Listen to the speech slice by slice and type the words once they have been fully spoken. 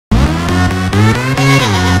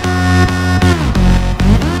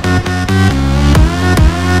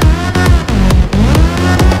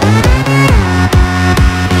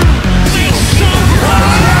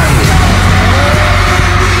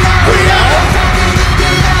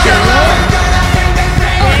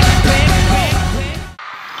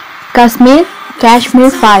Kasmir, Cashmere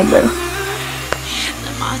fiber.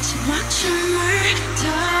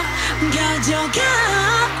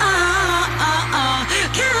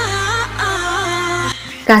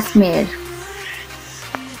 Cashmere.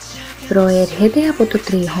 Προέρχεται από το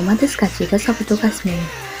τρίχωμα της κατσίκας από το Κασμίρ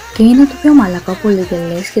και είναι το πιο μαλακό,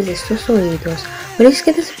 πολυτελές και ζεστό στο είδος.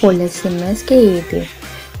 Βρίσκεται σε πολλές σημαίες και είδη.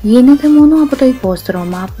 Γίνεται μόνο από το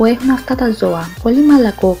υπόστρωμα που έχουν αυτά τα ζώα. Πολύ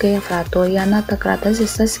μαλακό και αφρατό για να τα κρατά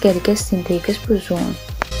ζεστά στις καιρικές συνθήκες που ζουν.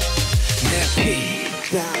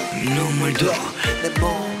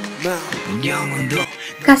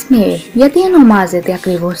 Κασμίρ, γιατί ονομάζεται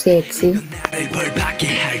ακριβώς έτσι?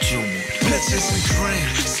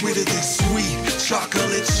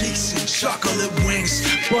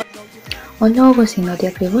 Ο λόγος είναι ότι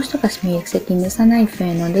ακριβώς στο Κασμίρ ξεκίνησαν να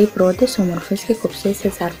υφαίνονται οι πρώτες όμορφες και κοψές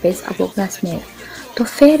σαρπές από Κασμίρ. Το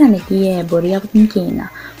φέραν εκεί οι έμποροι από την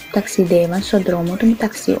Κίνα που ταξιδεύαν στον δρόμο του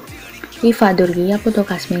μεταξιού. Οι φαντουργοί από το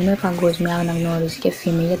Κασμίρ με παγκόσμια αναγνώριση και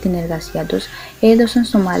φήμη για την εργασία τους έδωσαν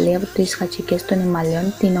στο μαλλί από τις κατσίκες των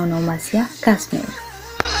Ιμαλαίων την ονομασία Κashmere.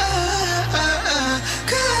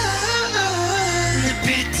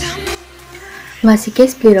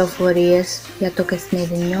 Βασικές πληροφορίες για το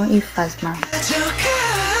κασμιρινό υφάσμα.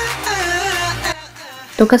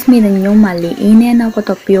 Το κασμιρινό μαλλί είναι ένα από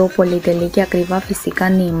τα πιο πολυτελή και ακριβά φυσικά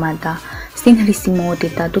νήματα. Στην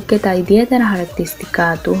χρησιμότητα του και τα ιδιαίτερα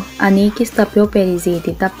χαρακτηριστικά του ανήκει στα πιο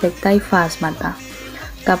περιζήτητα πλεκτά υφάσματα.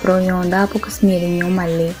 Τα προϊόντα από κασμιρινό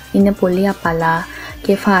μαλλί είναι πολύ απαλά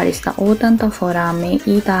και ευχάριστα όταν τα φοράμε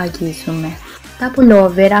ή τα αγγίζουμε. Τα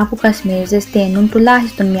πουλόβερ από Κασμίρ ζεσταίνουν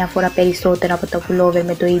τουλάχιστον μια φορά περισσότερα από τα πουλόβερ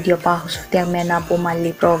με το ίδιο πάχος φτιαγμένα από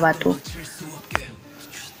μαλλί πρόβατου.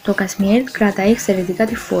 Το Κασμίρ κρατάει εξαιρετικά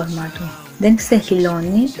τη φόρμα του. Δεν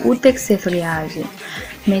ξεχυλώνει ούτε ξεθριάζει.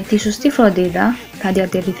 Με τη σωστή φροντίδα θα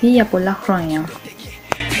διατηρηθεί για πολλά χρόνια.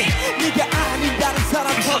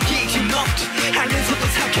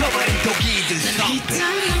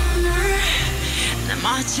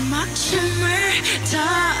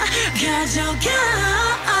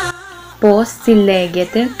 Πώς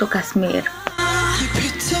συλλέγεται το Κασμίρ?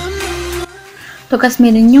 Το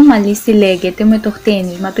κασμιρινό μαλλί συλλέγεται με το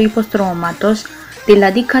χτένισμα του υποστρώματος,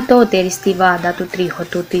 δηλαδή κατώτερη στιβάδα του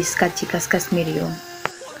τρίχωτου της κατσίκας Κασμιριού.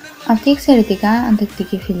 Αυτή η εξαιρετικά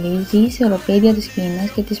ανθεκτική φυλή ζει σε οροπέδια της Κίνας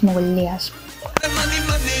και της Μογγολίας.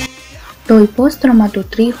 Το υπόστρωμα του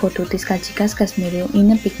τρίχωτου της κατσίκας Κασμιριού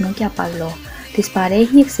είναι πυκνό και απαλό. Της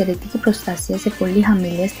παρέχει εξαιρετική προστασία σε πολύ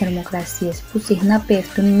χαμηλές θερμοκρασίες που συχνά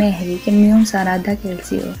πέφτουν μέχρι και -40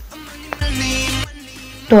 Κελσίου.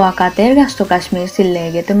 Το ακατέργαστο Κασμίρ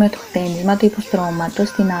συλλέγεται με το χτένισμα του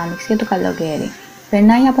υποστρώματος την άνοιξη και το καλοκαίρι.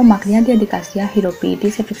 Περνάει από μακριά διαδικασία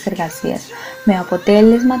χειροποίητης επεξεργασίας, με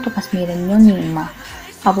αποτέλεσμα το κασμιρινό νήμα,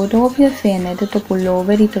 από το οποίο φαίνεται το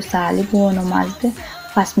πουλόβερ ή το σάλι που ονομάζεται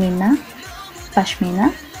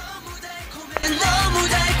πασμίνα.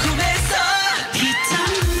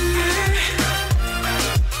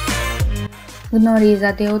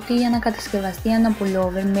 Γνωρίζατε ότι για να κατασκευαστεί ένα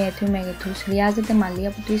πουλόβερ μέτριου μέγεθους χρειάζεται μαλλί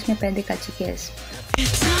από 3 με 5 κατσικές.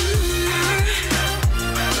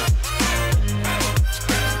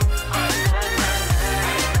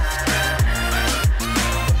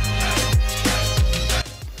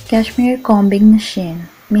 Cashmere Combing Machine.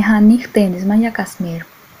 Μηχανή χτένισμα για Κασμίρ.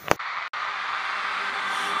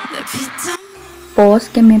 Πώς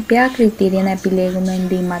και με ποια κριτήρια να επιλέγουμε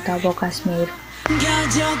εντύματα από Κασμίρ?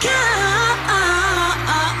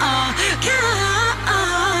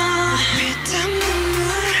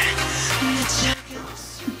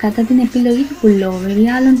 Κατά την επιλογή του πουλόβερ ή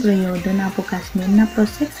άλλων προϊόντων από Κασμίρ να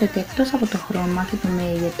προσέξετε εκτός από το χρώμα και το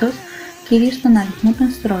μέγεθος, κυρίως τον αριθμό των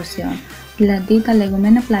στρώσεων, δηλαδή τα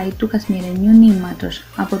λεγόμενα πλαί του κασμιρινού νήματος,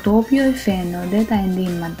 από το οποίο υφαίνονται τα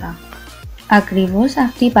εντύματα. Ακριβώς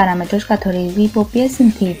αυτή η παράμετρος καθορίζει υπό ποιες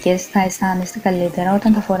συνθήκες θα αισθάνεστε καλύτερα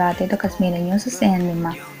όταν θα φοράτε το κασμιρινό σας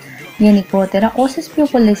ένδυμα. Γενικότερα, όσες πιο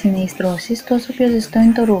πολλές είναι οι στρώσεις, τόσο πιο ζεστό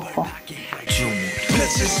είναι το ρούχο.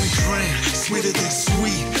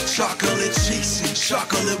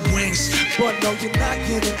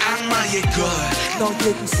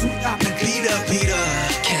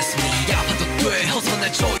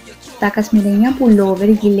 Τα κασμιρινά πουλόβερ,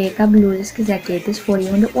 γυλαίκα, μπλούζες και ζακέτες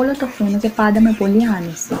φορείονται όλο το χρόνο και πάντα με πολύ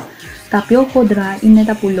άνεση. Τα πιο χοντρά είναι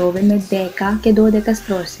τα πουλόβερ με 10 και 12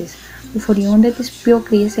 στρώσεις, που φορείονται τις πιο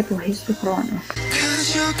κρύες εποχές του χρόνου.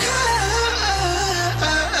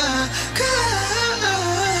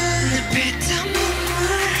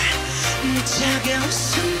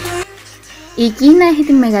 Η Κίνα έχει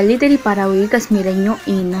τη μεγαλύτερη παραγωγή κασμιρενιού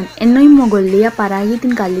ίνων, ενώ η Μογγολία παράγει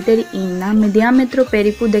την καλύτερη ίνα με διάμετρο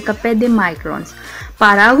περίπου 15 microns.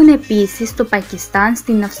 Παράγουν επίσης στο Πακιστάν,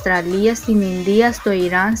 στην Αυστραλία, στην Ινδία, στο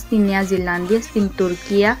Ιράν, στη Νέα Ζηλανδία, στην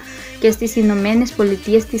Τουρκία και στις Ηνωμένες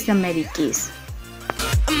Πολιτείες της Αμερικής.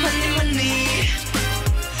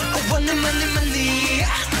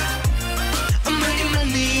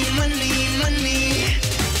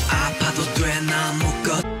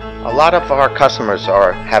 A lot of our customers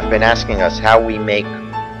have been asking us how we make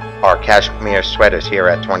our cashmere sweaters here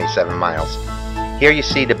at 27 Miles. Here you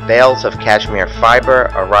see the bales of cashmere fiber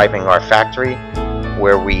arriving our factory,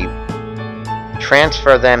 where we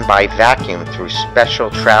transfer them by vacuum through special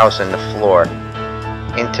trowels in the floor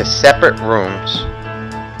into separate rooms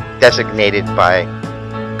designated by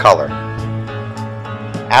color.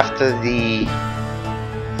 After the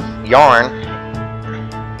yarn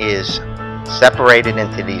is separated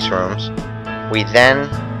into these rooms, we then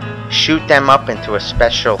shoot them up into a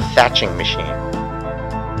special thatching machine.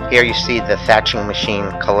 Here you see the thatching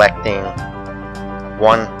machine collecting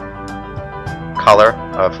one color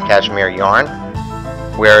of cashmere yarn,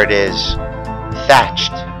 where it is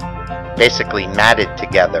thatched, basically matted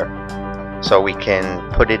together, so we can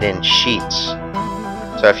put it in sheets.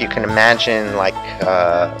 So if you can imagine like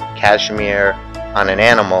cashmere on an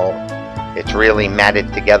animal, it's really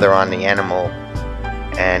matted together on the animal,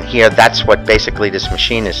 and here that's what basically this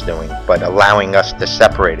machine is doing, but allowing us to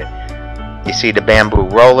separate it. You see the bamboo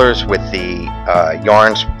rollers with the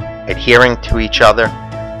yarns adhering to each other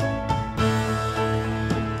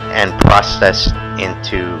and processed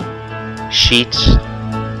into sheets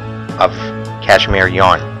of cashmere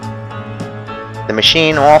yarn. The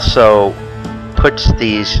machine also puts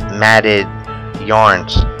these matted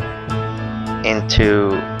yarns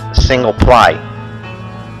into single ply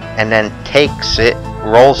and then takes it,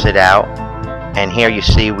 rolls it out, and here you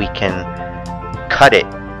see we can cut it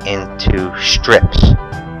into strips.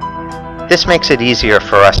 This makes it easier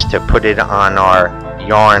for us to put it on our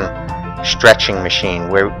yarn stretching machine,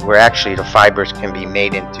 where actually the fibers can be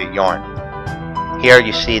made into yarn. Here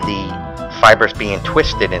you see the fibers being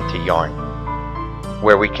twisted into yarn,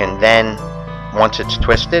 where we can then, once it's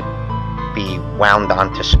twisted, be wound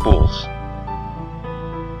onto spools.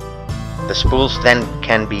 The spools then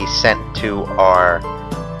can be sent to our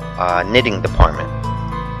knitting department.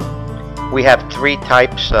 We have three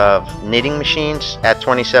types of knitting machines at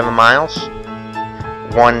 27 Miles.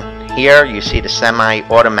 One here, you see the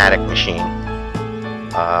semi-automatic machine,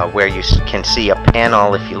 where you can see a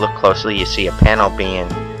panel. If you look closely, you see a panel being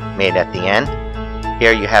made at the end.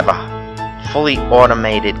 Here you have a fully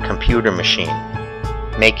automated computer machine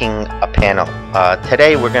making a panel.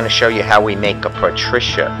 Today we're going to show you how we make a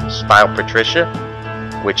style Patricia,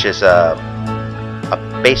 which is a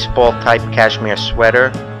baseball type cashmere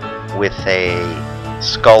sweater with a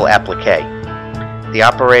skull applique. The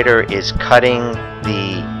operator is cutting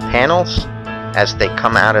the panels as they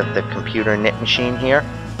come out of the computer knit machine here.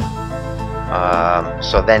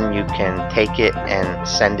 So then you can take it and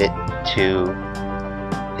send it to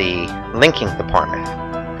the linking department.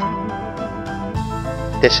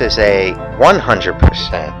 This is a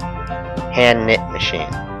 100% hand knit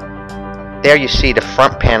machine. There you see the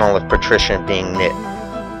front panel of Patricia being knit.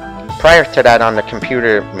 Prior to that, on the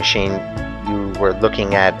computer machine, you were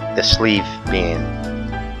looking at the sleeve being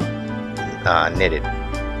knitted.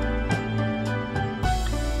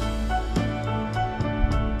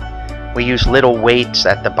 We use little weights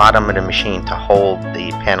at the bottom of the machine to hold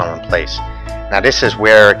the panel in place. Now this is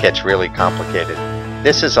where it gets really complicated.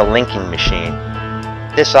 This is a linking machine.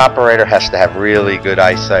 This operator has to have really good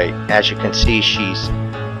eyesight. As you can see, she's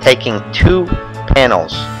taking two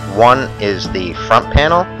panels. One is the front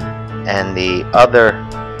panel and the other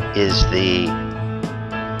is the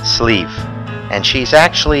sleeve. And she's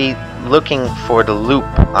actually looking for the loop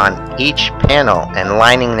on each panel and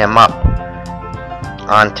lining them up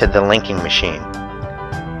onto the linking machine.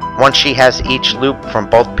 Once she has each loop from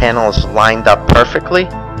both panels lined up perfectly,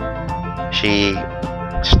 she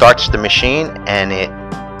starts the machine and it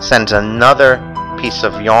sends another piece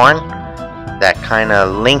of yarn that kind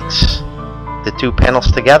of links the two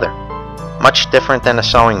panels together. Much different than a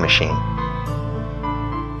sewing machine.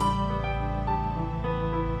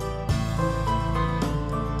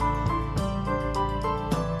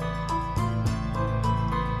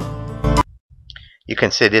 You can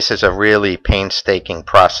see this is a really painstaking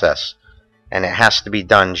process, and it has to be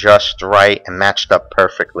done just right and matched up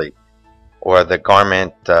perfectly, or the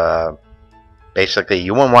garment basically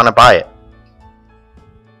you wouldn't want to buy it.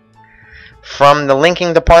 From the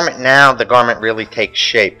linking department, now the garment really takes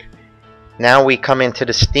shape. Now we come into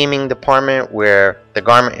the steaming department, where the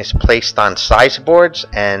garment is placed on size boards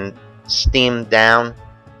and steamed down,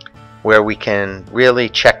 where we can really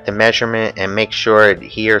check the measurement and make sure it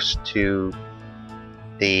adheres to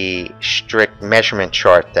the strict measurement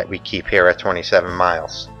chart that we keep here at 27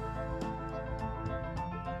 miles.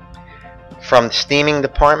 From the steaming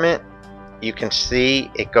department, you can see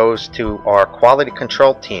it goes to our quality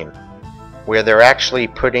control team, where they're actually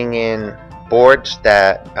putting in boards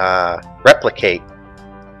that replicate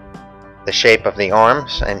the shape of the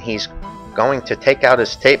arms, and he's going to take out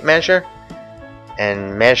his tape measure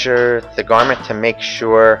and measure the garment to make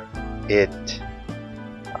sure it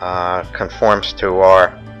conforms to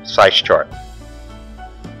our size chart.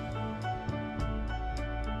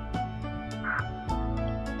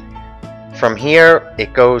 From here,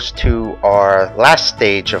 it goes to our last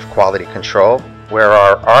stage of quality control, where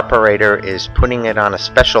our operator is putting it on a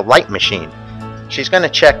special light machine. She's going to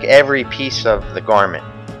check every piece of the garment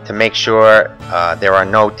to make sure there are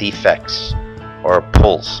no defects or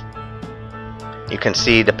pulls. You can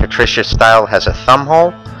see the Patricia style has a thumb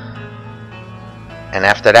hole, and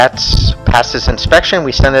after that passes inspection,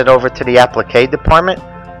 we send it over to the applique department,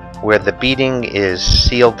 where the beading is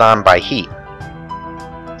sealed on by heat.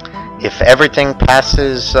 If everything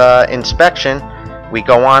passes inspection, we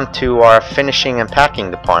go on to our finishing and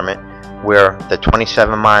packing department, where the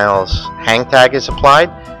 27 miles hang tag is applied,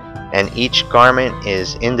 and each garment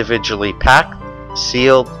is individually packed,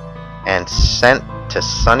 sealed, and sent to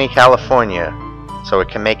sunny California so it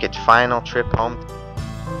can make its final trip home.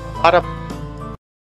 A lot of